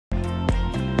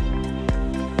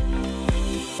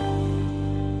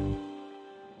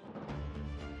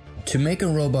To make a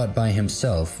robot by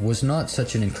himself was not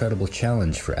such an incredible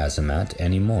challenge for Azamat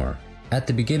anymore. At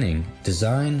the beginning,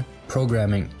 design,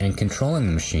 programming, and controlling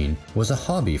the machine was a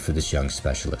hobby for this young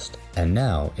specialist, and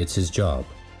now it's his job.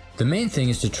 The main thing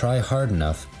is to try hard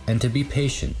enough and to be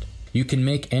patient. You can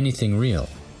make anything real,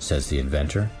 says the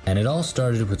inventor, and it all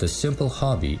started with a simple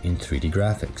hobby in 3D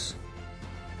graphics.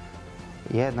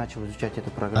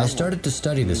 I started to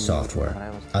study this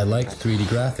software. I liked 3D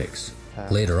graphics.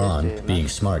 Later on, being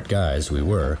smart guys we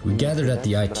gathered at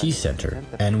the IT center,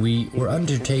 and we were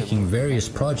undertaking various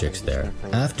projects there.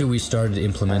 After we started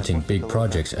implementing big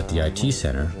projects at the IT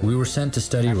center, we were sent to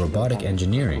study robotic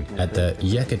engineering at the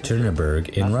Yekaterinburg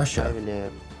in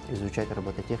Russia.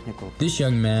 This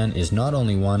young man is not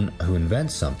only one who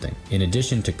invents something. In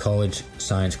addition to college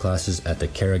science classes at the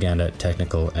Karaganda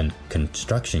Technical and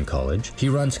Construction College, he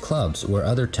runs clubs where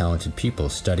other talented people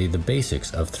study the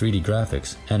basics of 3D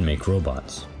graphics and make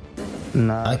robots.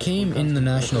 I came in the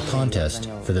national contest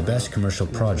for the best commercial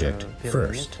project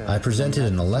first. I presented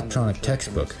an electronic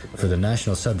textbook for the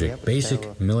national subject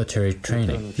Basic Military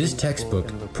Training. This textbook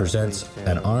presents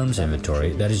an arms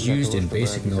inventory that is used in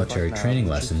basic military training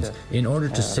lessons in order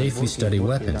to safely study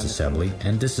weapons assembly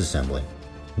and disassembly.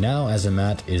 Now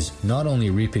Azamat is not only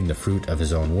reaping the fruit of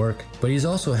his own work, but he's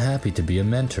also happy to be a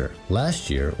mentor. Last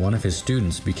year, one of his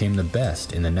students became the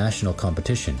best in the national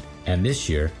competition, and this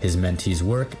year, his mentee's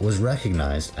work was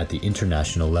recognized at the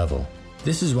international level.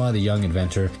 This is why the young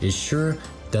inventor is sure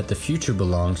that the future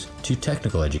belongs to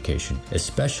technical education,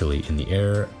 especially in the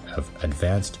era of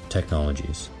advanced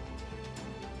technologies.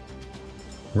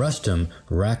 Rustam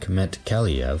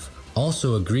Rakhmetkaliev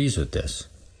also agrees with this.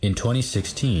 In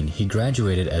 2016, he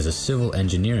graduated as a civil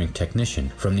engineering technician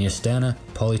from the Astana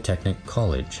Polytechnic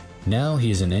College. Now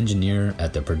he is an engineer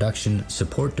at the production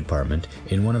support department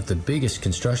in one of the biggest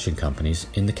construction companies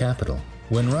in the capital.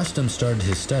 When Rustam started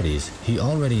his studies, he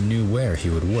already knew where he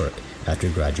would work after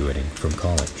graduating from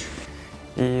college.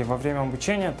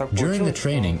 During the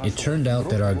training, it turned out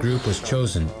that our group was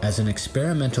chosen as an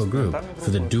experimental group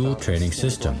for the dual training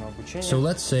system. So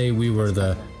let's say we were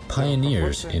the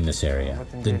pioneers in this area.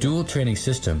 The dual training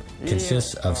system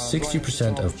consists of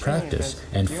 60% of practice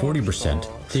and 40%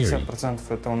 theory.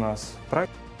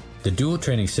 The dual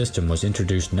training system was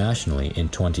introduced nationally in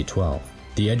 2012.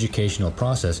 The educational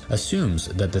process assumes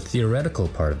that the theoretical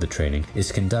part of the training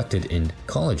is conducted in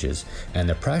colleges and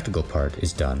the practical part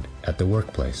is done at the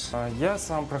workplace.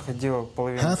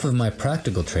 Half of my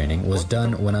practical training was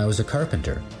done when I was a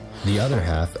carpenter, the other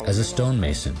half as a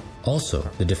stonemason. Also,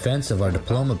 the defense of our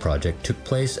diploma project took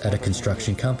place at a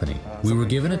construction company. We were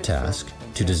given a task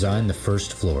to design the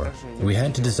first floor. We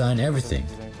had to design everything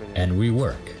and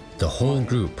rework. The whole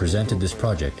group presented this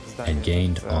project and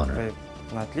gained honor.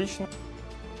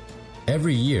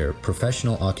 Every year,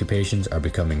 professional occupations are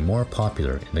becoming more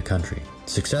popular in the country.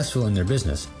 Successful in their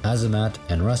business, Azamat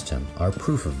and Rustam are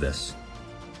proof of this.